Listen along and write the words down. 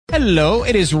Hello,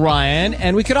 it is Ryan,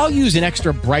 and we could all use an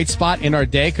extra bright spot in our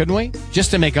day, couldn't we? Just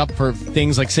to make up for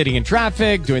things like sitting in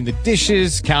traffic, doing the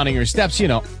dishes, counting your steps, you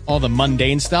know, all the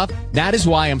mundane stuff. That is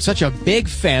why I'm such a big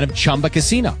fan of Chumba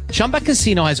Casino. Chumba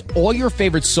Casino has all your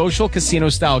favorite social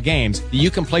casino-style games that you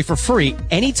can play for free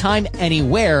anytime,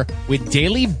 anywhere with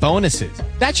daily bonuses.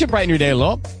 That should brighten your day a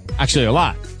little. Actually, a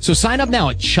lot. So sign up now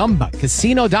at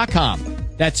ChumbaCasino.com.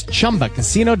 That's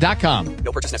ChumbaCasino.com.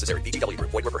 No purchase necessary. VGW Group.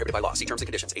 Void where prohibited by law. See terms and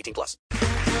conditions. 18+.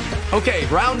 Okay,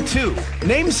 round two.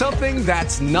 Name something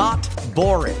that's not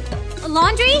boring. A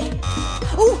laundry?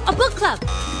 Ooh, a book club.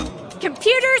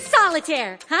 Computer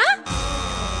solitaire, huh?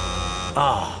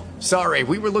 Ah, sorry.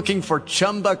 We were looking for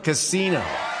Chumba Casino.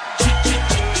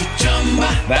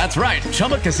 That's right.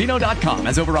 ChumbaCasino.com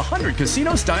has over 100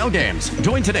 casino-style games.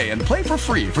 Join today and play for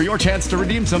free for your chance to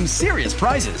redeem some serious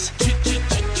prizes.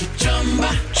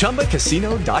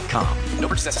 ChumbaCasino.com. No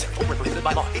purchase necessary. Void where prohibited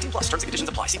by law. 18+. Terms and conditions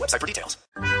apply. See website for details.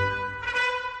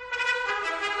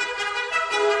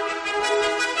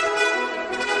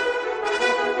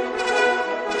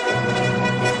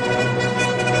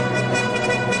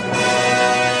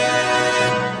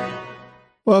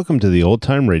 Welcome to the Old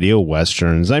Time Radio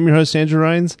Westerns. I'm your host, Andrew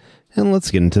Rhynes, and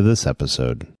let's get into this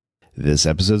episode. This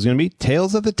episode is going to be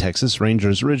Tales of the Texas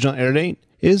Rangers. Original air date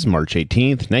is March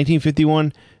 18th,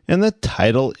 1951, and the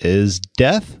title is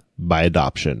Death by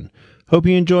Adoption. Hope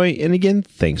you enjoy, and again,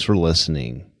 thanks for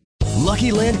listening.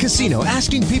 Lucky Land Casino,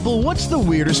 asking people, what's the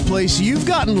weirdest place you've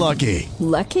gotten lucky?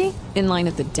 Lucky? In line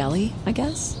at the deli, I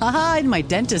guess? Aha, in my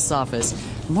dentist's office.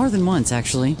 More than once,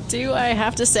 actually. Do I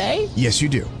have to say? Yes, you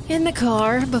do. In the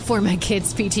car before my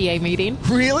kids' PTA meeting.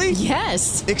 Really?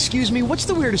 Yes. Excuse me, what's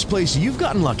the weirdest place you've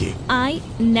gotten lucky? I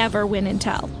never win and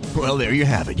tell. Well, there you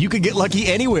have it. You can get lucky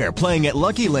anywhere, playing at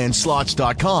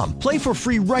LuckyLandSlots.com. Play for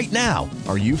free right now.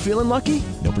 Are you feeling lucky?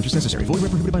 No purchase necessary. Void where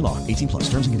prohibited by law. 18+.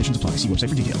 Terms and conditions apply. See website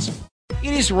for details.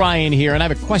 It is Ryan here, and I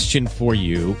have a question for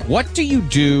you. What do you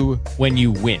do when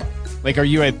you win? Like, are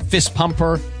you a fist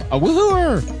pumper, a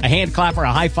woohooer, a hand clapper,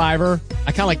 a high fiver?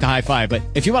 I kind of like the high five, but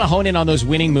if you want to hone in on those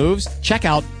winning moves, check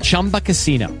out Chumba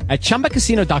Casino. At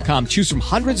ChumbaCasino.com, choose from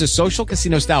hundreds of social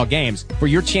casino-style games for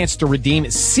your chance to redeem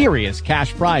serious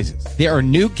cash prizes. There are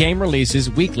new game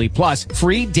releases weekly, plus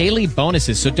free daily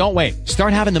bonuses, so don't wait.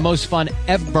 Start having the most fun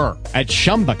ever at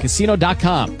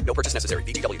ChumbaCasino.com. No purchase necessary.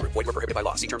 VGW Group. Void where prohibited by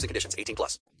law. See terms and conditions.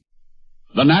 18+.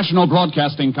 The National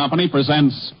Broadcasting Company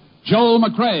presents Joel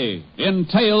McCrea in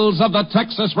Tales of the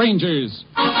Texas Rangers.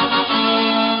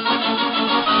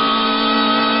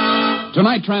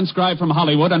 Tonight, transcribed from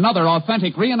Hollywood, another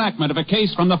authentic reenactment of a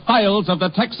case from the files of the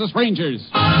Texas Rangers.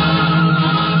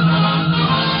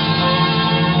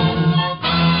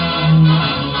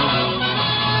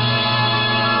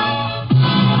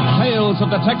 Tales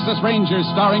of the Texas Rangers,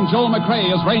 starring Joel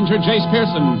McCrea as Ranger Jace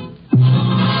Pearson.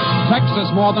 Texas,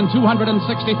 more than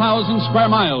 260,000 square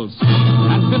miles,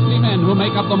 and 50 men who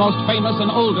make up the most famous and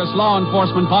oldest law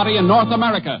enforcement body in North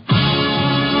America.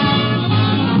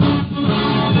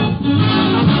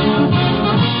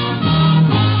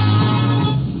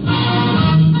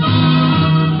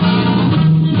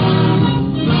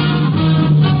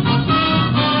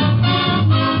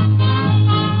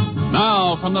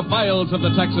 Now, from the files of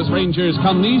the Texas Rangers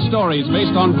come these stories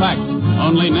based on fact.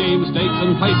 Only names, dates,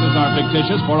 and places are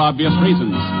fictitious for obvious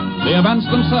reasons. The events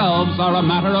themselves are a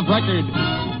matter of record.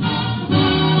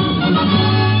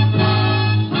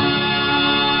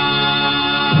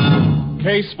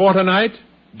 Case for tonight,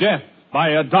 Death by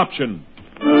Adoption.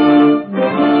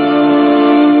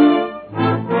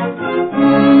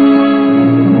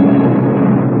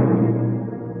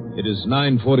 It is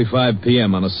 9:45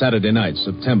 p.m. on a Saturday night,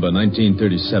 September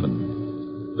 1937.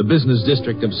 The business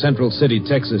district of Central City,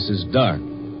 Texas is dark,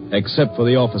 except for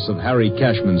the office of Harry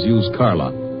Cashman's used car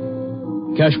lot.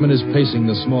 Cashman is pacing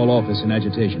the small office in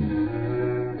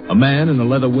agitation. A man in a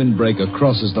leather windbreaker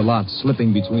crosses the lot,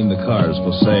 slipping between the cars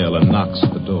for sale, and knocks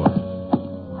at the door.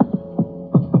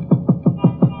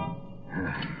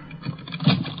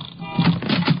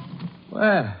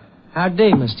 Well,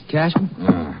 howdy, Mr. Cashman.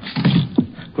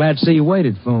 Glad to see you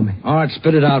waited for me. All right,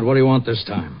 spit it out. What do you want this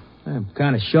time? I'm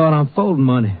kind of short on folding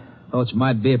money. Thought you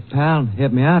might be a pal and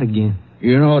help me out again.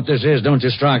 You know what this is, don't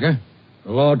you, Stryker?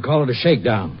 The Lord called it a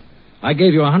shakedown. I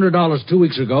gave you $100 2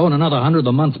 weeks ago and another $100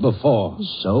 the month before.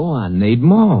 So I need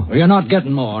more. Well, you're not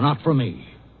getting more, not from me.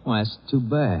 Well, that's too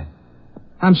bad.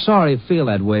 I'm sorry you feel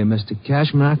that way, Mr.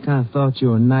 Cashman. I kind of thought you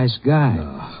were a nice guy.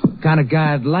 Kind of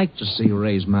guy I'd like to see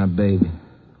raise my baby.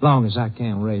 Long as I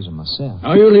can't raise her myself.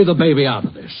 Now, you leave the baby out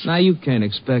of this. Now, you can't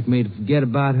expect me to forget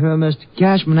about her, Mr.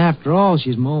 Cashman. After all,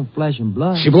 she's my own flesh and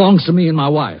blood. She belongs to me and my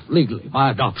wife, legally, by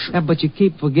adoption. Yeah, but you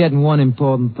keep forgetting one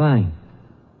important thing.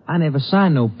 I never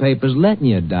signed no papers letting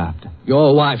you adopt her.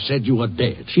 Your wife said you were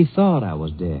dead. She thought I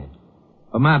was dead.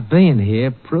 But my being here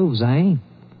proves I ain't.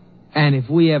 And if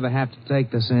we ever have to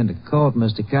take this into court,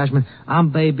 Mr. Cashman,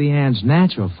 I'm Baby Ann's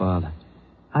natural father.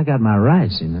 I got my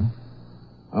rights, you know.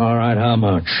 All right, how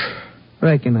much?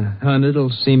 Reckon 100 will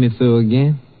see me through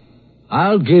again.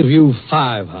 I'll give you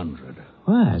 500.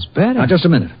 Well, that's better. Now, just a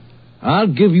minute.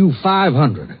 I'll give you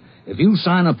 500 if you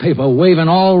sign a paper waiving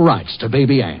all rights to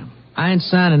Baby Ann. I ain't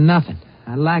signing nothing.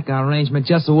 I like our arrangement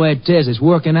just the way it is. It's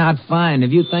working out fine.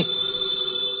 If you think...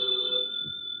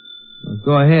 Well,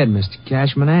 go ahead, Mr.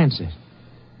 Cashman, answer.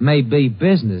 May be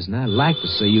business, and I'd like to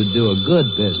see you do a good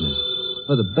business.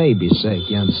 For the baby's sake,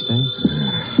 you understand?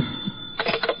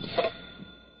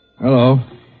 Hello.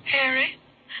 Harry,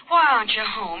 why aren't you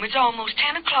home? It's almost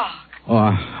 10 o'clock. Oh,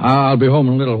 I'll be home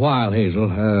in a little while,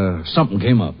 Hazel. Something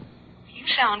came up. You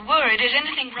sound worried. Is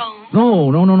anything wrong? No,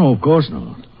 of course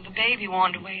not. The baby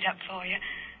wanted to wait up for you.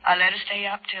 I let her stay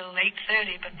up till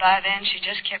 8:30, but by then she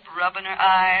just kept rubbing her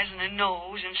eyes and her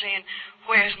nose and saying,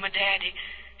 "Where's my daddy?"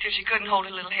 till she couldn't hold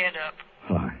her little head up.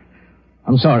 Oh,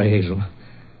 I'm sorry, Hazel.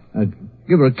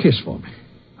 Give her a kiss for me.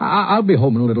 I'll be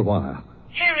home in a little while.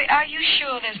 Harry, are you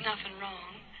sure there's nothing wrong?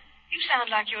 You sound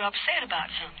like you're upset about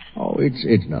something. Oh,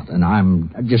 it's nothing.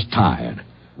 I'm just tired.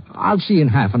 I'll see you in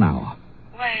half an hour.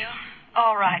 Well,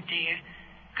 all right, dear.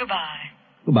 Goodbye.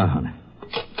 Goodbye, honey.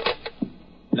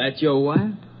 That your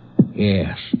wife?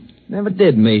 Yes. Never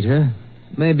did meet her.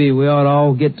 Maybe we ought to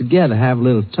all get together, have a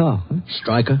little talk. Huh?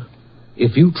 Stryker,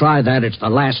 if you try that, it's the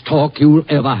last talk you'll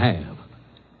ever have.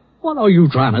 What are you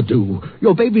trying to do?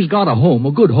 Your baby's got a home,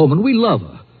 a good home, and we love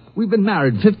her. We've been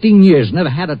married 15 years, never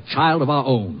had a child of our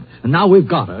own. And now we've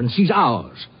got her, and she's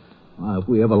ours. Well, if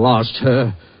we ever lost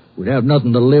her, we'd have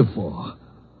nothing to live for.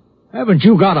 Haven't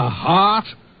you got a heart?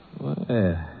 Well,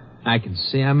 I can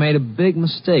see I made a big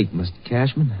mistake, Mr.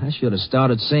 Cashman. I should have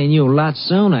started seeing you a lot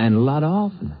sooner and a lot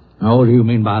oftener. Now, what do you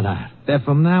mean by that? That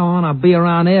from now on, I'll be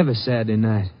around every Saturday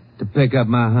night to pick up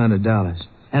my $100.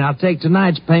 And I'll take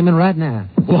tonight's payment right now.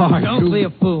 Why, don't be a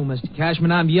fool, Mr.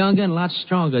 Cashman. I'm younger and a lot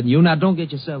stronger than you. Now, don't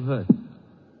get yourself hurt.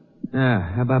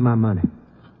 Now, how about my money?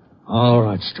 All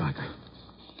right, Stryker.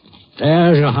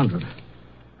 There's your 100.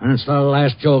 And it's the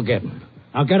last you're getting.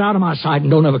 Now, get out of my sight and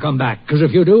don't ever come back. Because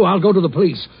if you do, I'll go to the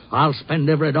police. I'll spend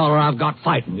every dollar I've got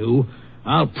fighting you.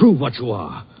 I'll prove what you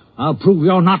are. I'll prove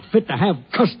you're not fit to have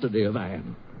custody of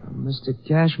Ann. Mr.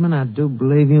 Cashman, I do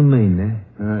believe you mean that.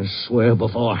 I swear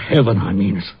before heaven I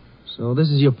mean it. So this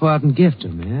is your parting gift to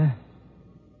me, huh?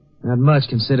 Not much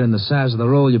considering the size of the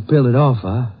roll you peeled it off,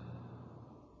 huh?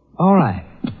 All right,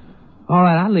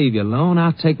 I'll leave you alone.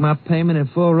 I'll take my payment in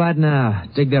full right now.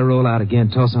 Dig that roll out again.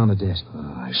 Toss on the desk. Oh,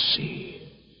 I see.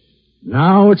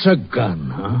 Now it's a gun,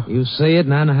 huh? You say it,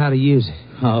 and I know how to use it.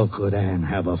 How could Ann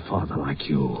have a father like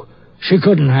you? She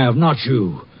couldn't have, not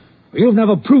you. You've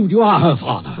never proved you are her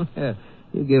father.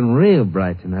 You're getting real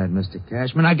bright tonight, Mr.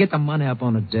 Cashman. Now get the money up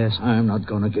on the desk. I'm not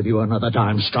going to give you another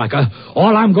dime, Stryker.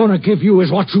 All I'm going to give you is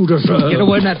what you deserve. Get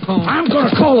away from that phone. I'm going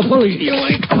to call the police. You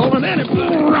ain't calling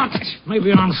anybody. Rot.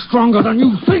 Maybe I'm stronger than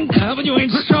you think, but you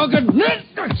ain't stronger than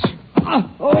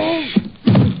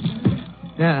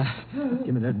Yeah,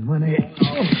 give me that money.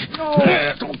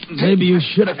 Maybe you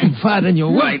should have confided in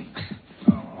your wife.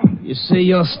 You see,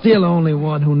 you're still the only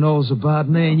one who knows about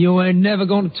me, and you ain't never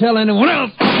going to tell anyone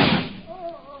else.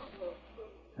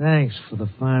 Thanks for the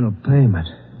final payment.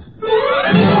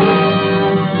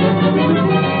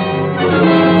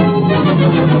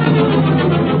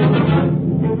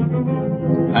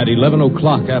 At 11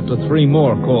 o'clock, after 3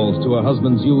 more calls to her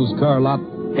husband's used car lot,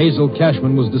 Hazel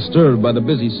Cashman was disturbed by the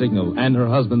busy signal and her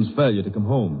husband's failure to come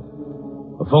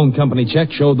home. A phone company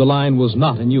check showed the line was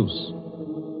not in use.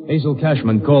 Hazel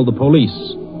Cashman called the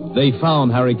police. They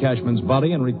found Harry Cashman's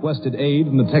body and requested aid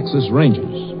from the Texas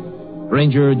Rangers.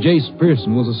 Ranger Jace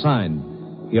Pearson was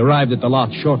assigned. He arrived at the lot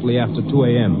shortly after 2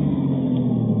 a.m.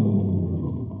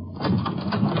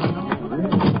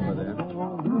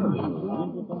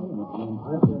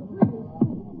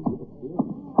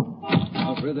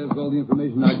 Fred, that's all the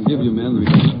information I can give you, man.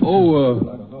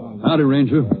 Howdy,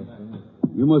 Ranger.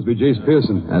 You must be Jace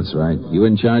Pearson. That's right. You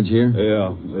in charge here?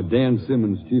 Yeah. Dan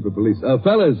Simmons, chief of police.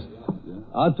 Fellas,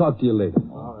 I'll talk to you later.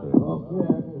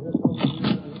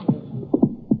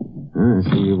 I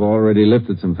see you've already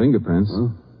lifted some fingerprints. Huh?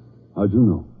 How'd you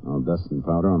know? All dust and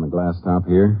powder on the glass top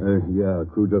here. Yeah,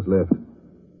 crew just left.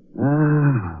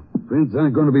 Prints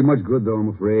aren't going to be much good, though, I'm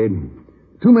afraid.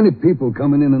 Too many people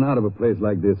coming in and out of a place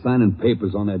like this, signing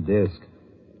papers on that desk.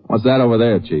 What's that over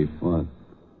there, Chief? What?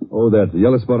 Oh, that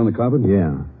yellow spot on the carpet?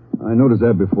 Yeah. I noticed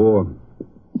that before.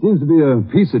 Seems to be a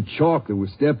piece of chalk that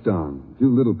was stepped on. A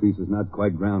few little pieces not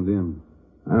quite ground in.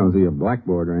 I don't see a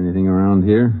blackboard or anything around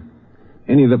here.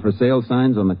 Any of the for sale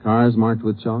signs on the cars marked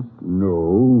with chalk?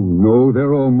 No,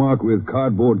 they're all marked with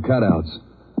cardboard cutouts.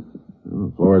 Well,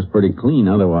 the floor is pretty clean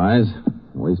otherwise.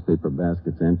 The waste paper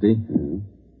basket's empty.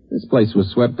 This place was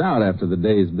swept out after the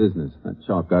day's business. That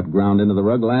chalk got ground into the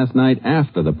rug last night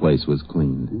after the place was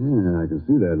cleaned. Yeah, I can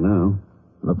see that now.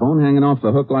 The phone hanging off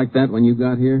the hook like that when you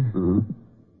got here?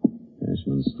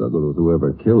 Cashman struggled with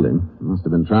whoever killed him. Must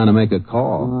have been trying to make a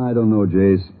call. I don't know,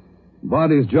 Jace.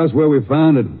 Body's just where we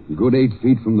found it. A good 8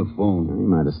 feet from the phone. He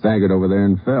might have staggered over there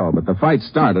and fell, but the fight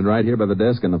started right here by the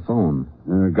desk and the phone.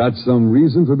 Got some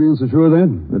reason for being so sure of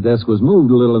that? The desk was moved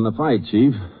a little in the fight,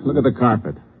 Chief. Look at the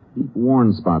carpet. Deep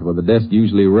worn spot where the desk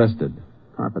usually rested.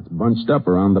 Carpet's bunched up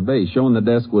around the base, showing the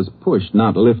desk was pushed,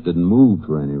 not lifted and moved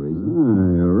for any reason.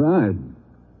 You're right.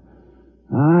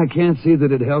 I can't see that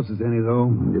it helps us any,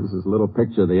 though. It gives us a little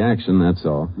picture of the action, that's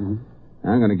all.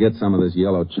 I'm going to get some of this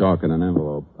yellow chalk in an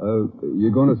envelope.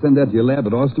 You're going to send that to your lab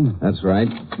at Austin? That's right.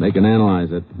 They can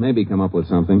analyze it. Maybe come up with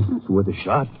something. It's worth a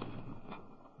shot.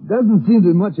 Doesn't seem to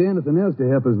be much anything else to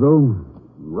help us, though.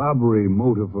 Robbery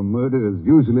motive for murder is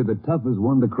usually the toughest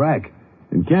one to crack.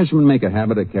 Did Cashman make a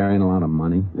habit of carrying a lot of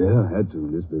money? Yeah, had to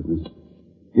in this business.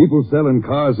 People selling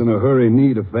cars in a hurry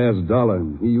need a fast dollar,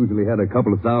 and he usually had a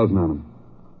couple of thousand on him.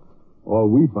 All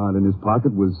we found in his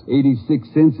pocket was 86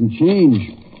 cents and change.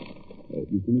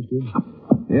 You finished here?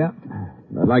 Yeah.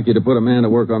 I'd like you to put a man to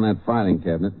work on that filing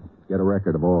cabinet. Get a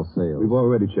record of all sales. We've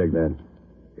already checked that.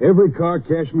 Every car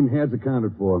Cashman has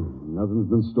accounted for. Nothing's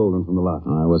been stolen from the lot.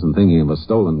 I wasn't thinking of a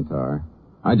stolen car.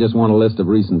 I just want a list of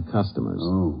recent customers.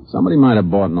 Oh. Somebody might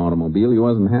have bought an automobile he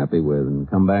wasn't happy with and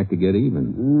come back to get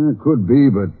even. Could be,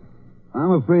 but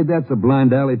I'm afraid that's a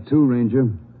blind alley, too,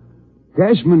 Ranger.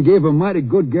 Cashman gave a mighty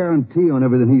good guarantee on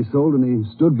everything he sold, and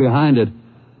he stood behind it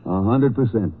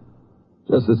 100%.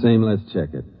 Just the same, let's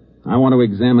check it. I want to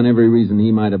examine every reason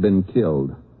he might have been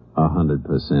killed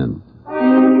 100%.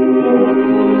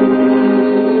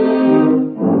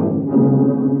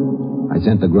 I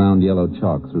sent the ground yellow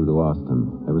chalk through to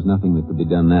Austin. There was nothing that could be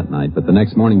done that night, but the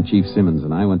next morning Chief Simmons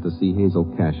and I went to see Hazel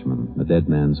Cashman, the dead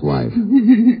man's wife.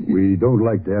 We don't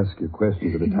like to ask you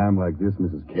questions at a time like this,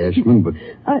 Mrs. Cashman, but...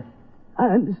 I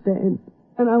understand,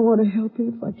 and I want to help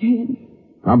you if I can.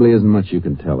 Probably isn't much you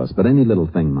can tell us, but any little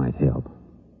thing might help.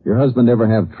 Your husband ever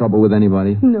have trouble with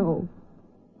anybody? No.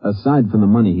 Aside from the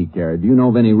money he carried, do you know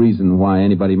of any reason why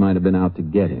anybody might have been out to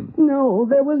get him? No,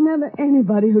 there was never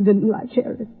anybody who didn't like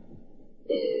Harry.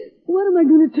 What am I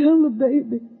going to tell the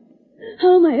baby?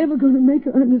 How am I ever going to make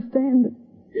her understand that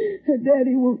her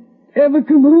daddy won't ever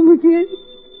come home again?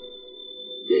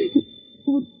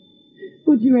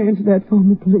 Would you answer that for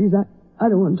me, please? I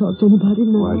don't want to talk to anybody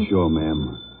now. Why, sure,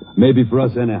 ma'am. Maybe for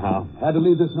us anyhow. Had to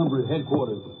leave this number at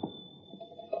headquarters.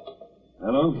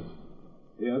 Hello?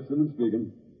 Yes, Simmons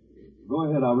speaking. Go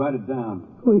ahead, I'll write it down.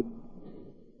 We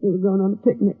were going on a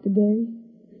picnic today.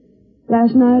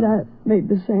 Last night I made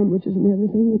the sandwiches and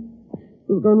everything.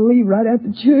 We were going to leave right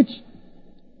after church.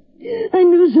 I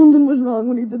knew something was wrong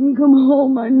when he didn't come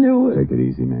home. I knew it. Take it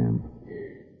easy, ma'am.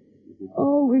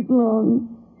 All week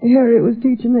long, Harriet was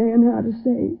teaching Ann how to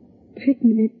say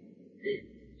picnic.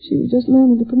 She was just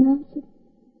learning to pronounce it.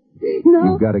 No.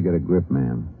 You've got to get a grip,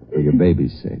 ma'am, for your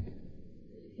baby's sake.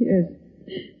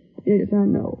 Yes, I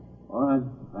know. All right,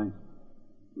 thanks.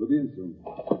 We'll be in soon.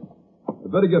 I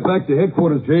better get back to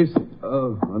headquarters, Jace.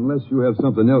 Unless you have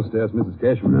something else to ask Mrs.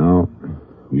 Cashman. No.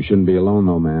 You shouldn't be alone,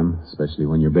 though, ma'am, especially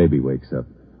when your baby wakes up.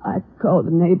 I called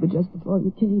the neighbor just before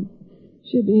you came.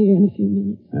 She'll be here in a few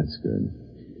minutes. That's good.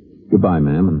 Goodbye,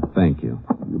 ma'am, and thank you.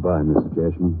 Goodbye, Mrs.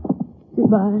 Cashman.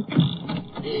 Goodbye.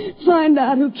 Find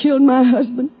out who killed my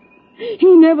husband.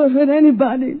 He never hurt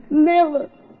anybody. Never.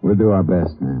 We'll do our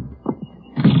best, ma'am.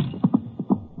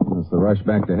 That's the rush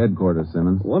back to headquarters,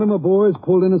 Simmons. One of my boys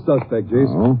pulled in a suspect,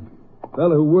 Jason. Oh?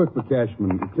 Fellow who worked for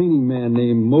Cashman, a cleaning man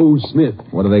named Mose Smith.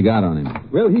 What do they got on him?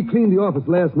 Well, he cleaned the office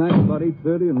last night about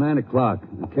 8:30 and 9 o'clock.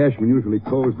 Cashman usually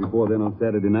closed before then on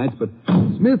Saturday nights, but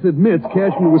Smith admits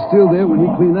Cashman was still there when he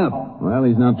cleaned up. Well,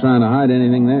 he's not trying to hide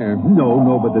anything there.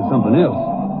 No, but there's something else.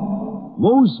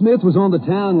 Mose Smith was on the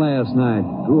town last night,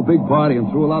 threw a big party and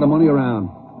threw a lot of money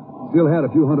around. Still had a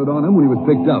few hundred on him when he was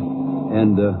picked up.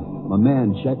 And my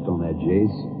man checked on that,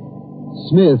 Jace.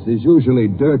 Smith is usually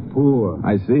dirt poor.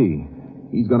 I see.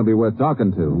 He's going to be worth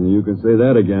talking to. You can say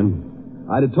that again.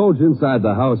 I'd have told you inside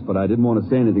the house, but I didn't want to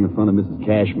say anything in front of Mrs.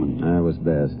 Cashman. That was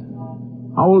best.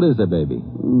 How old is the baby?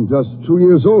 Just 2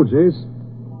 years old, Jace.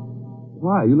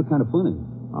 Why? You look kind of funny.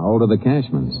 How old are the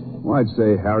Cashmans? Well, I'd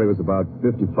say Harry was about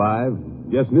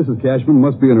 55. Guess Mrs. Cashman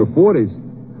must be in her 40s.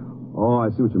 Oh,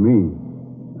 I see what you mean.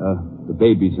 The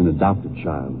baby's an adopted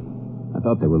child. I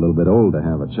thought they were a little bit old to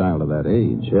have a child of that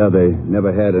age. Yeah, they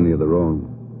never had any of their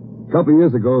own. A couple of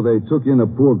years ago, they took in a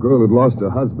poor girl who'd lost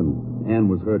her husband. Ann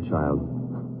was her child.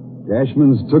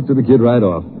 Cashmans took to the kid right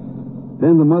off.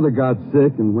 Then the mother got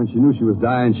sick, and when she knew she was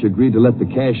dying, she agreed to let the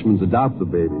Cashmans adopt the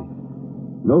baby.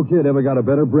 No kid ever got a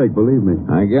better break, believe me.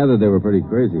 I gathered they were pretty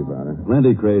crazy about it.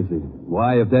 Plenty crazy.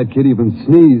 Why, if that kid even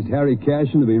sneezed, Harry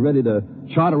Cashman would be ready to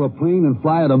charter a plane and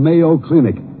fly her to Mayo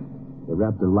Clinic. They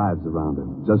wrapped their lives around her,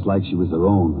 just like she was their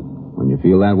own. When you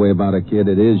feel that way about a kid,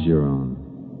 it is your own.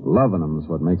 Loving them is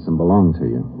what makes them belong to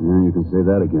you. Yeah, you can say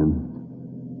that again.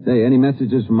 Say, any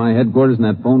messages from my headquarters in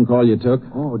that phone call you took?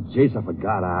 Oh, Jace, I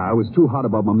forgot. I was too hot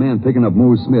about my man picking up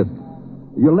Mose Smith.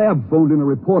 Your lab phoned in a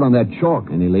report on that chalk.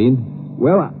 Any lead?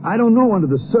 Well, I don't know under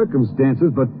the circumstances,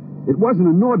 but it wasn't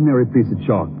an ordinary piece of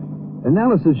chalk.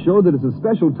 Analysis showed that it's a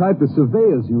special type the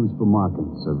surveyors use for marking.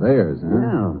 Surveyors, huh?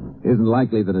 Yeah. Isn't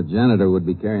likely that a janitor would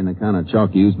be carrying the kind of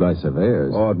chalk used by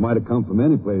surveyors. Oh, it might have come from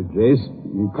any place, Jace.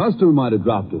 The customer might have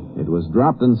dropped it. It was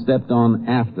dropped and stepped on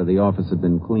after the office had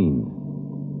been cleaned.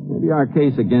 Maybe our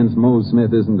case against Mose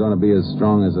Smith isn't going to be as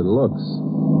strong as it looks.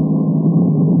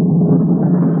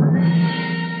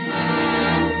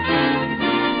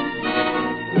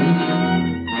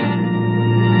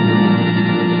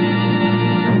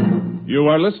 You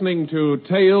are listening to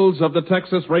Tales of the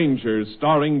Texas Rangers,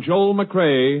 starring Joel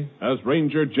McCrea as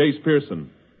Ranger Jace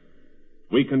Pearson.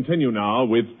 We continue now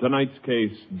with tonight's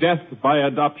case, Death by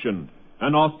Adoption,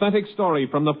 an authentic story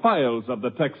from the files of the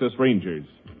Texas Rangers.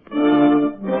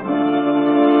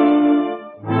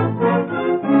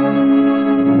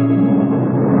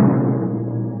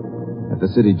 At the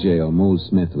city jail, Mose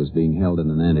Smith was being held in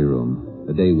an anteroom.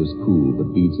 The day was cool,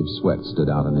 but beads of sweat stood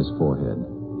out on his forehead.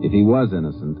 If he was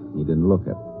innocent, he didn't look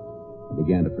it. He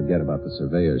began to forget about the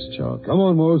surveyor's chalk. Come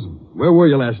on, Mose. Where were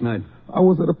you last night? I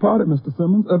was at a party, Mr.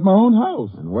 Simmons, at my own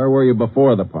house. And where were you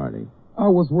before the party? I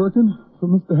was working for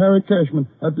Mr. Harry Cashman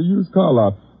at the used car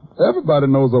lot. Everybody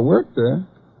knows I work there.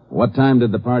 What time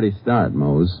did the party start,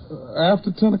 Mose?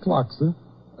 After 10 o'clock, sir.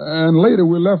 And later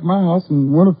we left my house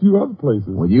and went a few other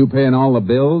places. Were you paying all the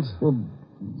bills?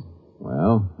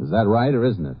 Well, is that right or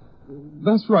isn't it?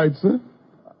 That's right, sir.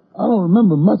 I don't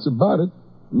remember much about it.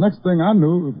 Next thing I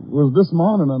knew was this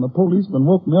morning, and a policeman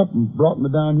woke me up and brought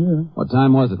me down here. What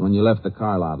time was it when you left the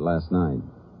car lot last night?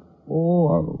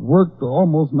 Oh, I worked till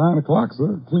almost 9 o'clock,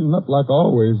 sir. Cleaning up like I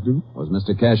always do. Was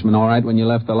Mr. Cashman all right when you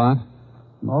left the lot?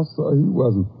 No, sir, he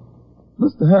wasn't.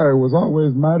 Mr. Harry was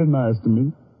always mighty nice to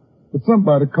me. But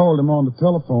somebody called him on the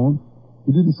telephone.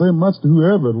 He didn't say much to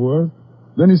whoever it was.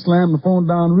 Then he slammed the phone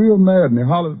down real mad, and he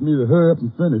hollered at me to hurry up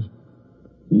and finish.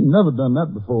 He never done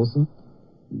that before, sir.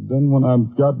 Then when I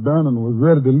got done and was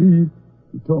ready to leave,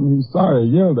 he told me he's sorry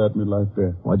he yelled at me like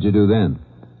that. What'd you do then?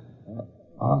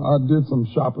 I did some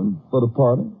shopping for the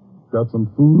party. Got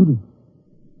some food,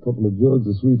 a couple of jugs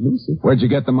of Sweet Lucy. Where'd you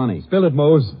get the money? Spill it,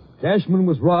 Mose. Cashman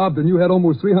was robbed, and you had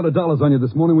almost $300 on you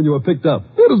this morning when you were picked up.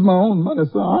 It was my own money,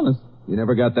 sir, honest. You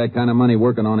never got that kind of money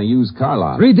working on a used car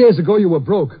lot. 3 days ago, you were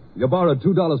broke. You borrowed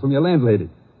 $2 from your landlady.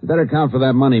 You better count for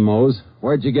that money, Mose.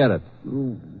 Where'd you get it?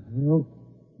 Well,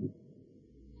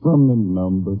 from the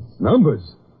numbers. Numbers?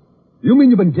 You mean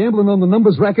you've been gambling on the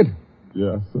numbers racket?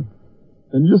 Yes, sir.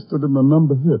 And yesterday my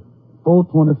number hit,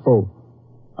 424.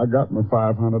 I got my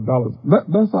 $500.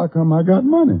 That's how come I got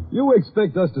money. You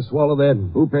expect us to swallow that?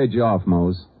 Who paid you off,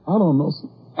 Mose? I don't know, sir.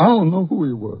 I don't know who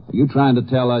he was. Are you trying to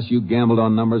tell us you gambled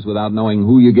on numbers without knowing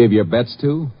who you gave your bets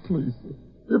to? Please, sir.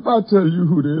 If I tell you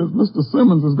who it is, Mr.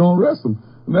 Simmons is going to arrest him.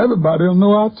 And everybody will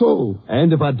know I told.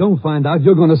 And if I don't find out,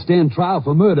 you're going to stand trial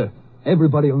for murder.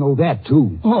 Everybody will know that,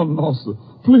 too. Oh, no, sir.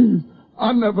 Please.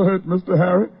 I never hurt Mr.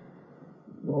 Harry.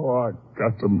 Oh, I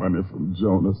got the money from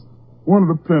Jonas. One of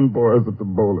the pin boys at the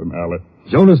bowling alley.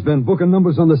 Jonas been booking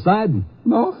numbers on the side?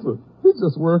 No, sir. He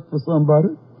just worked for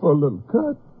somebody for a little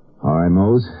cut. All right,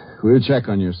 Mose. We'll check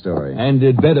on your story. And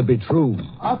it better be true.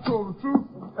 I told the truth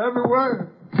every word.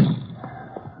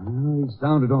 Well, he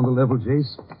sounded on the level,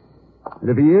 Jace. And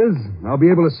if he is, I'll be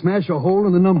able to smash a hole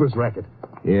in the numbers racket.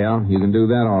 Yeah, you can do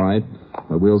that all right.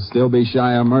 But we'll still be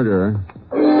shy of murderer.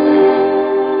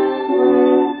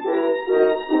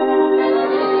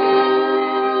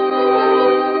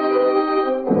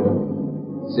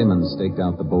 Simmons staked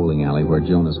out the bowling alley where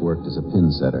Jonas worked as a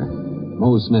pin setter.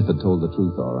 Mose Smith had told the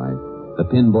truth all right. The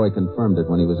pin boy confirmed it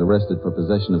when he was arrested for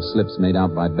possession of slips made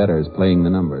out by bettors playing the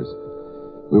numbers.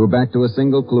 We were back to a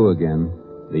single clue again.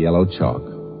 the yellow chalk.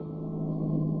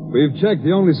 We've checked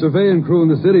the only surveying crew in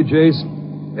the city, Jace.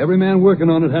 Every man working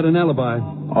on it had an alibi.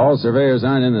 All surveyors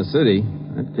aren't in the city.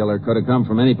 That killer could have come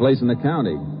from any place in the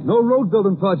county. No road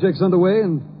building projects underway,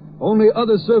 and only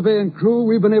other surveying crew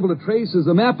we've been able to trace is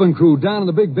the mapping crew down in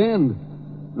the Big Bend.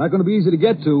 Not going to be easy to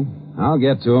get to. I'll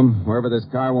get to him. Wherever this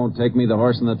car won't take me, the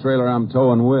horse and the trailer I'm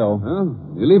towing will. Well,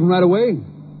 you leaving right away?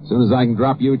 As soon as I can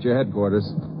drop you at your headquarters.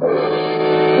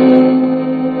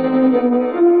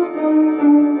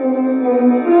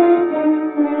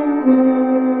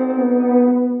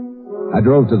 I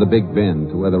drove to the Big Bend,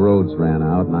 to where the roads ran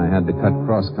out, and I had to cut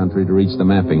cross-country to reach the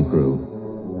mapping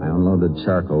crew. I unloaded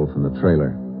charcoal from the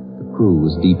trailer. The crew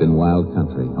was deep in wild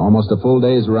country. Almost a full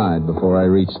day's ride before I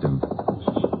reached them.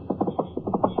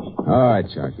 All right,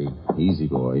 Sharky. Easy,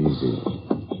 boy, easy.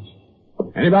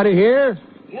 Anybody here?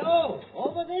 Yo,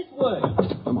 over this way.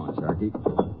 Come on, Sharky.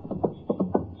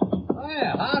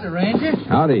 Well, howdy, Ranger.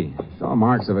 Howdy. Saw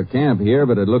marks of a camp here,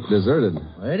 but it looked deserted.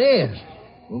 It is.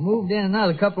 We moved in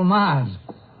another couple of miles.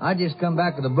 I just come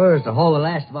back with the birds to haul the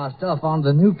last of our stuff onto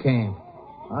the new camp.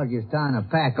 I was just tying a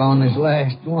pack on this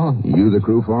last one. You the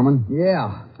crew foreman?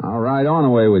 Yeah. I'll ride on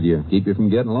away with you. Keep you from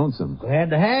getting lonesome. Glad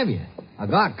to have you. I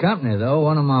got company, though.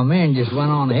 One of my men just went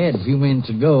on ahead a few minutes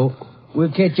ago.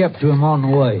 We'll catch up to him on the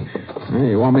way.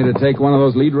 Hey, you want me to take one of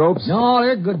those lead ropes? No,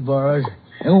 they're good burros.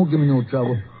 They won't give me no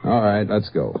trouble. All right, let's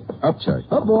go. Up, Chuck.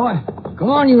 Up, boy. Come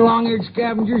on, you long-eared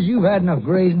scavengers. You've had enough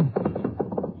grazing.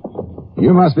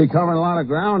 You must be covering a lot of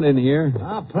ground in here.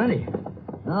 Ah, plenty.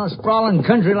 Now, sprawling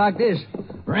country like this,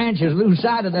 ranchers lose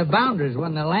sight of their boundaries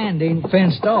when their land ain't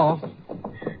fenced off.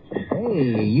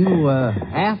 Hey, you,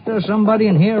 after somebody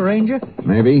in here, Ranger?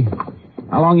 Maybe.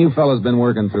 How long you fellas been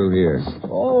working through here?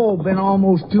 Oh, been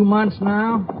almost 2 months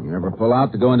now. You ever pull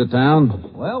out to go into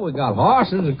town? Well, we got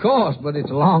horses, of course, but it's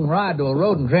a long ride to a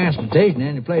road and transportation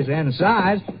any place of any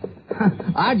size.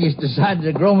 I just decided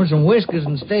to grow me some whiskers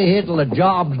and stay here till the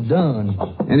job's done.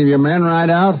 Any of your men ride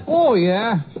out? Oh,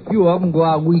 yeah. A few of them go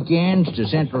out weekends to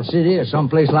Central City or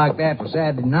someplace like that for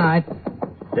Saturday night.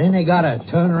 Then they gotta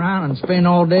turn around and spend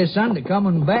all day Sunday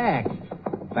coming back.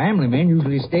 Family men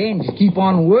usually stay and just keep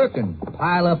on working,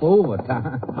 pile up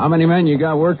overtime. How many men you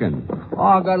got working? Oh,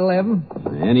 I got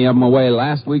 11. Any of them away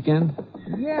last weekend?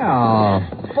 Yeah,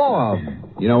 4 of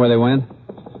them. You know where they went?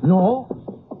 No.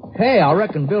 Hey, I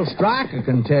reckon Bill Stryker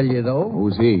can tell you, though.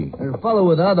 Who's he? There's a fellow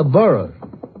with the other burros.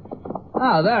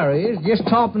 Ah, there he is, just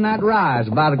topping that rise,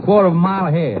 about a quarter of a mile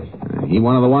ahead. He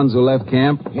one of the ones who left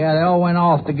camp? Yeah, they all went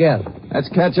off together. Let's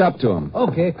catch up to him.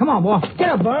 Okay, come on, boy. Get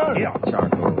up, burro. Yeah,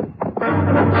 charcoal.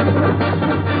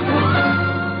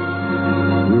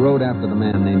 We rode after the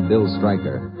man named Bill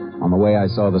Stryker. On the way, I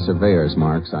saw the surveyor's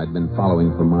marks I'd been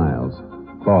following for miles.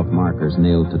 Cloth markers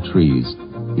nailed to trees.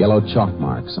 Yellow chalk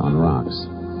marks on rocks.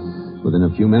 Within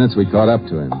a few minutes, we caught up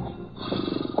to him.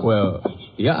 Well,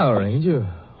 yeah, Ranger.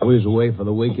 We was away for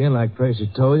the weekend, like Tracy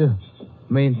told you.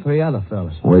 Me and 3 other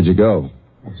fellas. Where'd you go?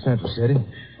 Central City.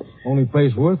 Only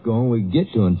place worth going we could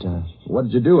get to in time. What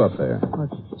did you do up there?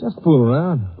 Just fool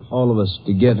around. All of us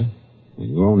together.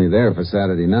 You were only there for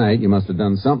Saturday night. You must have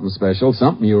done something special,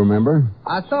 something you remember.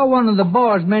 I thought one of the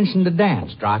boys mentioned a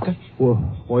dance, Stryker.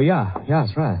 Well, yeah,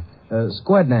 that's right.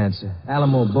 Square dance,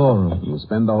 Alamo Ballroom. You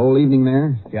spend the whole evening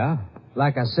there? Yeah.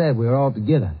 Like I said, we were all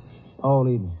together. All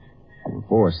evening.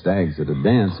 4 stags at a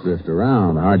dance drift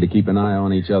around. Hard to keep an eye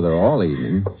on each other all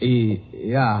evening.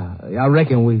 Yeah, I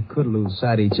reckon we could lose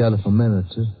sight of each other for a minute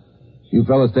or two. You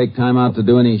fellas take time out to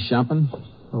do any shopping?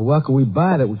 Well, what could we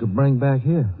buy that we could bring back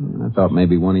here? I thought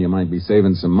maybe one of you might be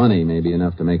saving some money, maybe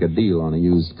enough to make a deal on a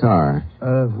used car.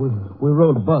 We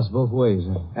rode the bus both ways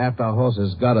after our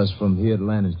horses got us from here to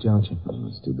Landers Junction. Oh,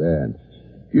 that's too bad.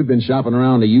 If you'd been shopping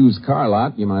around a used car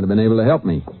lot, you might have been able to help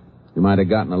me. You might have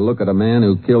gotten a look at a man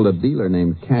who killed a dealer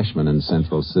named Cashman in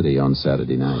Central City on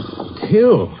Saturday night.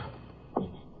 Killed?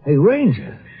 Hey,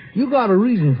 Ranger, you got a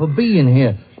reason for being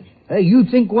here. Hey, you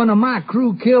think one of my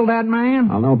crew killed that man?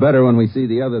 I'll know better when we see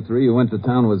the other 3 who went to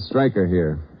town with Stryker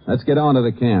here. Let's get on to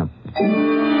the camp.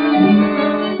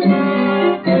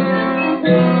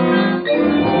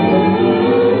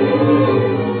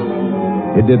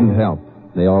 It didn't help.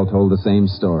 They all told the same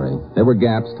story. There were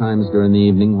gaps, times during the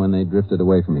evening when they drifted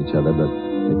away from each other, but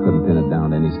they couldn't pin it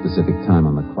down to any specific time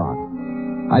on the clock.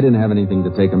 I didn't have anything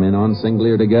to take them in on,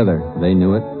 singly or together. They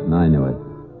knew it, and I knew it.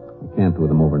 I camped with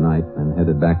them overnight and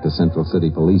headed back to Central City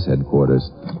Police Headquarters.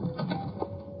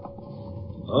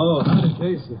 Oh, howdy,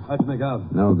 Casey. How'd you make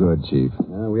out? No good, Chief.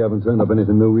 We haven't turned up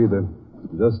anything new either.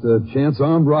 Just a chance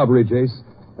armed robbery, Jace.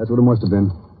 That's what it must have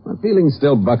been. My feelings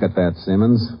still buck at that,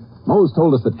 Simmons. Mose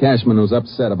told us that Cashman was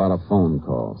upset about a phone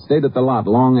call. Stayed at the lot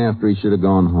long after he should have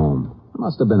gone home.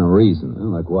 Must have been a reason.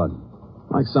 Like what?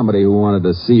 Like somebody who wanted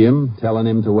to see him, telling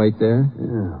him to wait there.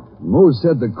 Yeah. Mose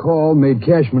said the call made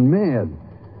Cashman mad.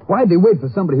 Why'd they wait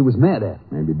for somebody he was mad at?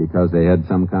 Maybe because they had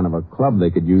some kind of a club they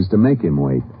could use to make him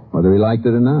wait, whether he liked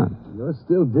it or not. You're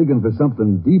still digging for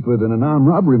something deeper than an armed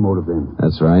robbery motive, then.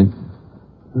 That's right.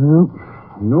 Well,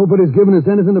 nobody's given us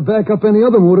anything to back up any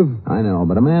other motive. I know,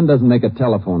 but a man doesn't make a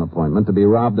telephone appointment to be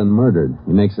robbed and murdered.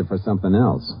 He makes it for something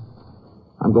else.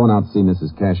 I'm going out to see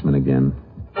Mrs. Cashman again.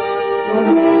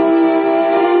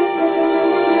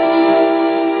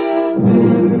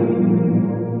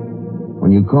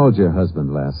 When you called your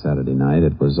husband last Saturday night,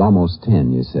 it was almost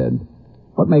 10, you said.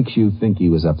 What makes you think he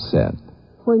was upset?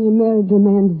 When you're married to a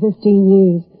man for 15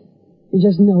 years, you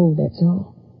just know that's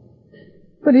all.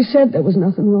 But he said there was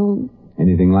nothing wrong.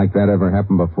 Anything like that ever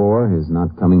happened before? His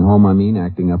not coming home,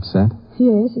 acting upset?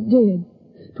 Yes, it did.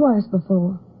 Twice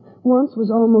before. Once was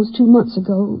almost 2 months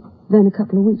ago, then a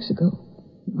couple of weeks ago.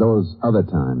 Those other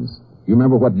times, you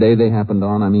remember what day they happened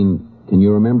on? Can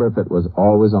you remember if it was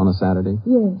always on a Saturday?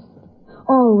 Yes.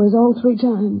 Always, all 3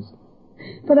 times.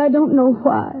 But I don't know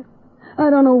why. I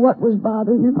don't know what was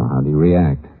bothering him. How did he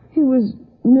react? He was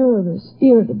nervous,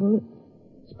 irritable.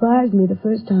 It surprised me the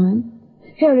first time.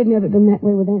 Harry had never been that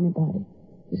way with anybody.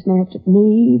 He snapped at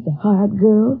me, the hired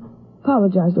girl.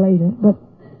 Apologized later, but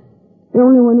the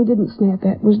only one he didn't snap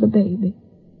at was the baby.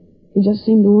 He just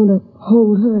seemed to want to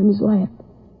hold her in his lap.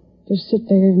 Just sit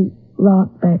there and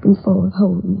rock back and forth,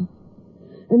 holding her.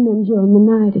 And then during the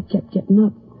night, he kept getting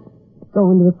up,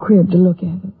 going to the crib to look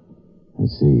at her. I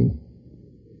see.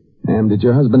 Ma'am, did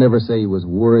your husband ever say he was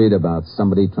worried about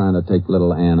somebody trying to take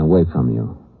little Anne away from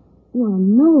you? Well,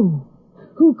 no.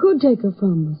 Who could take her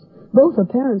from us? Both her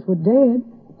parents were dead.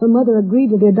 Her mother agreed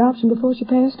to the adoption before she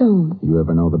passed on. You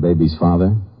ever know the baby's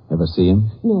father? Ever see him?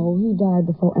 No, he died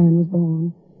before Anne was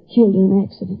born. Killed in an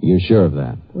accident. You're sure of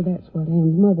that? Well, that's what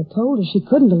Anne's mother told her. She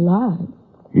couldn't have lied.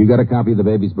 You got a copy of the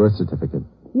baby's birth certificate?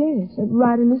 Yes,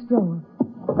 right in this drawer.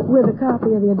 With a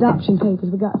copy of the adoption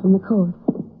papers we got from the court.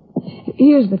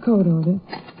 Here's the court order.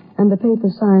 And the paper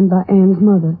signed by Anne's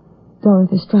mother,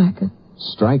 Dorothy Stryker.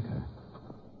 Stryker?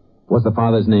 Was the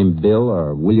father's name Bill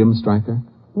or William Stryker?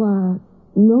 Why,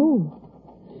 no.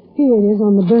 Here it is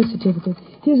on the birth certificate.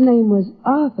 His name was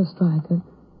Arthur Stryker.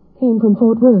 Came from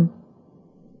Fort Worth.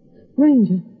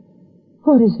 Ranger,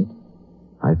 what is it?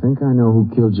 I think I know who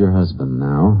killed your husband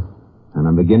now. And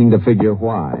I'm beginning to figure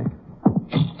why.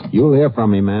 You'll hear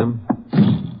from me, ma'am.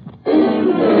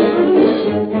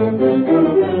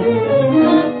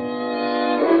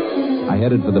 I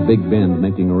headed for the Big Bend,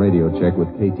 making a radio check with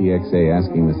KTXA,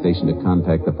 asking the station to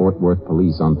contact the Fort Worth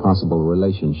police on possible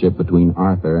relationship between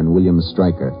Arthur and William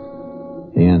Stryker.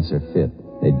 The answer fit.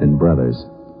 They'd been brothers.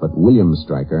 But William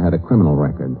Stryker had a criminal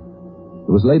record.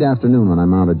 It was late afternoon when I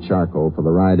mounted charcoal for the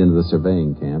ride into the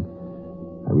surveying camp.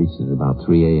 I reached it about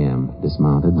 3 a.m.,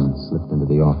 dismounted, and slipped into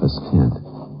the office tent.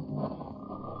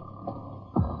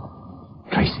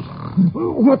 Tracy.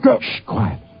 What the? Shh,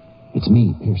 quiet. It's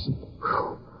me, Pearson.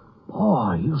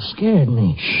 Boy, you scared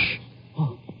me. Shh.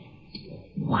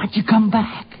 Why'd you come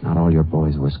back? Not all your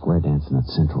boys were square dancing at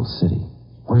Central City.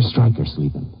 Where's Stryker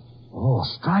sleeping? Oh,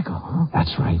 Stryker, huh?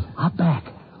 That's right. Out back,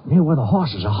 near where the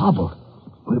horses are hobbled.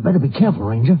 We better be careful,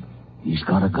 Ranger. He's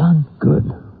got a gun. Good.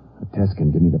 A test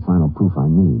can give me the final proof I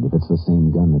need if it's the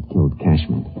same gun that killed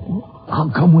Cashman.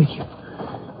 I'll come with you.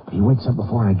 If he wakes up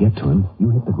before I get to him, you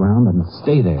hit the ground and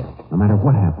stay there, no matter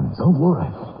what happens. Don't worry.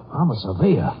 I'm a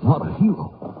surveyor, not a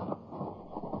hero.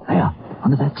 There,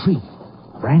 under that tree.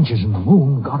 Branches and the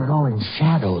moon got it all in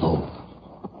shadow, though.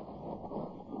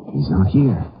 He's not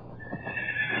here.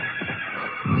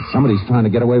 Somebody's trying to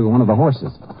get away with one of the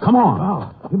horses. Come on.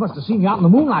 Oh, he must have seen you out in the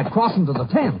moonlight crossing to the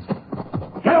tent.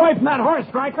 Get away from that horse,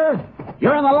 Stryker.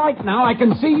 You're in the light now. I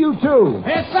can see you, too.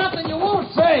 It's something you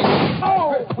won't say.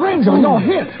 Oh! Ranger, you're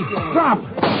hit. Drop.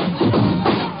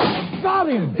 Got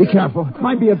him. Be careful.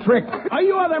 Might be a trick. Are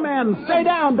you other men? Stay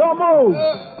down. Don't move.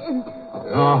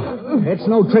 Oh, it's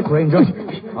no trick, Ranger.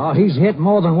 Oh, he's hit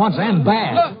more than once and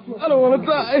bad. I don't want to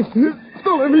die.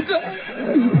 Don't let me die.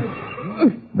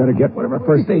 Better get whatever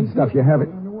first aid stuff you have.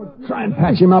 Try and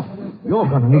patch him up. You're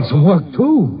going to need some work,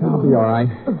 too. I'll be all right.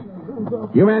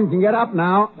 You men can get up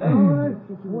now.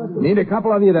 Need a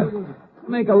couple of you to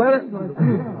make a litter.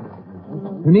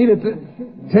 You need it to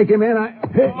take him in.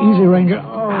 Easy, Ranger.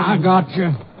 I got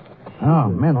you. Oh,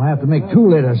 men will have to make 2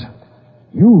 litters.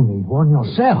 You need one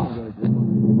yourself.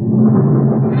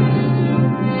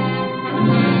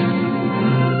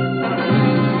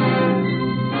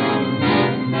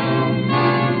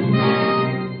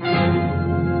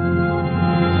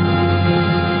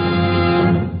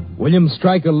 William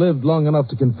Stryker lived long enough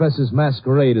to confess his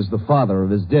masquerade as the father of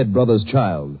his dead brother's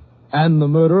child and the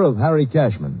murder of Harry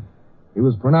Cashman. He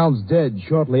was pronounced dead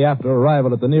shortly after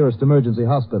arrival at the nearest emergency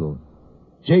hospital.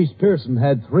 Jace Pearson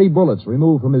had 3 bullets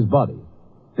removed from his body.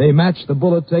 They matched the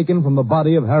bullet taken from the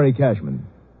body of Harry Cashman.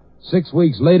 6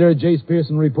 weeks later, Jace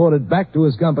Pearson reported back to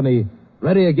his company,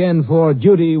 ready again for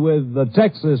duty with the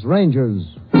Texas Rangers.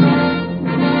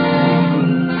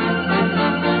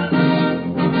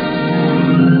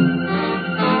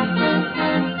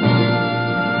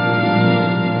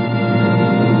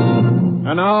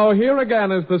 And now, here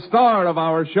again is the star of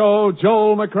our show,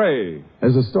 Joel McCrea.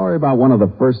 There's a story about one of the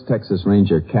first Texas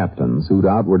Ranger captains whose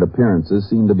outward appearances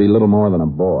seemed to be little more than a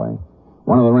boy.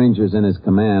 One of the Rangers in his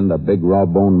command, a big,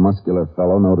 raw-boned, muscular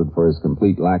fellow noted for his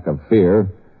complete lack of fear,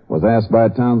 was asked by a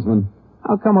townsman,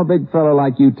 "How come a big fellow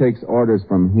like you takes orders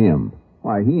from him?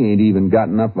 Why, he ain't even got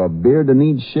enough of a beard to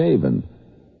need shaving."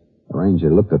 The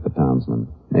Ranger looked at the townsman.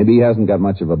 "Maybe he hasn't got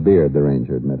much of a beard," the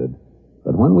Ranger admitted.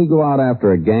 "But when we go out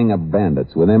after a gang of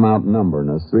bandits with him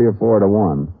outnumbering us 3 or 4 to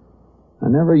 1, I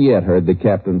never yet heard the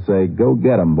captain say, 'Go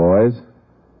get 'em, boys.'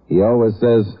 He always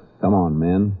says, 'Come on,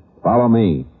 men, follow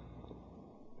me.'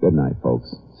 Good night,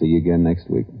 folks. See you again next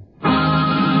week."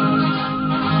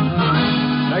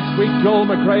 Next week, Joel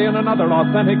McCrea in another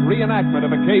authentic reenactment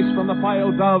of a case from the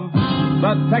files of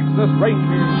the Texas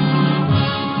Rangers.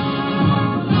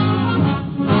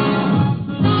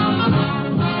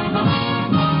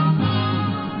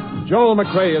 Joel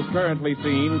McCrea is currently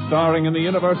seen starring in the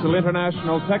Universal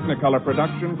International Technicolor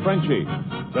production Frenchie.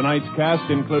 Tonight's cast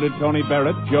included Tony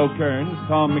Barrett, Joe Kearns,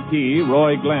 Tom McKee,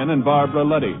 Roy Glenn, and Barbara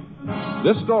Luddy.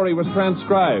 This story was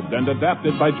transcribed and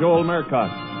adapted by Joel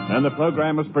Murcott, and the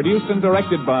program was produced and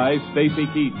directed by Stacy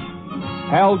Keach.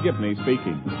 Hal Gibney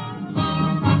speaking.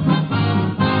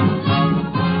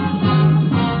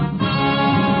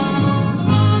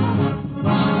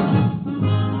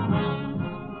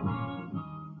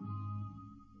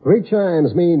 Three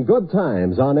chimes mean good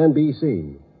times on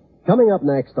NBC. Coming up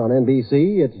next on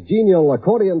NBC, it's genial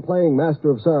accordion-playing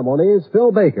master of ceremonies,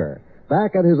 Phil Baker,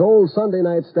 back at his old Sunday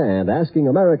night stand asking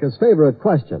America's favorite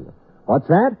question. What's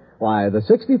that? Why, the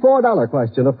 $64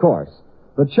 question, of course.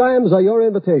 The chimes are your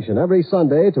invitation every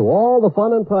Sunday to all the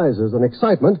fun and prizes and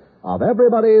excitement of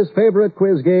everybody's favorite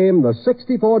quiz game, the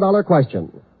 $64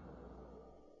 question.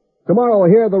 Tomorrow,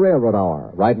 hear the Railroad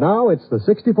Hour. Right now, it's the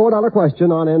 $64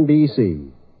 question on NBC.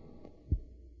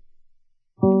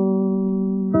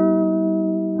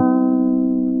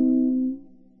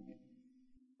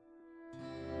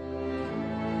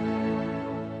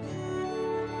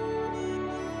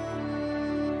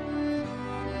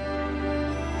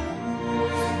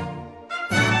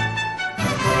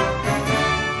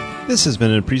 This has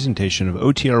been a presentation of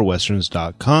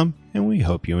OTRWesterns.com, and we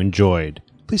hope you enjoyed.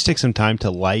 Please take some time to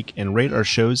like and rate our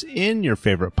shows in your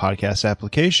favorite podcast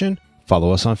application.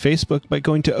 Follow us on Facebook by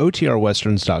going to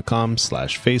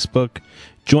OTRWesterns.com/Facebook.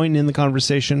 Join in the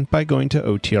conversation by going to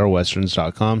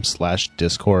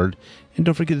OTRWesterns.com/Discord. And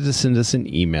don't forget to send us an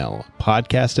email,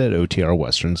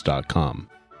 podcast@OTRWesterns.com.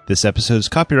 This episode is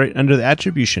copyright under the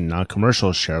Attribution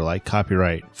Non-Commercial Share Alike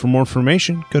copyright. For more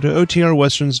information, go to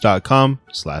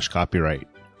OTRWesterns.com/copyright.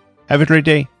 Have a great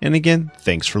day, and again,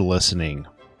 thanks for listening.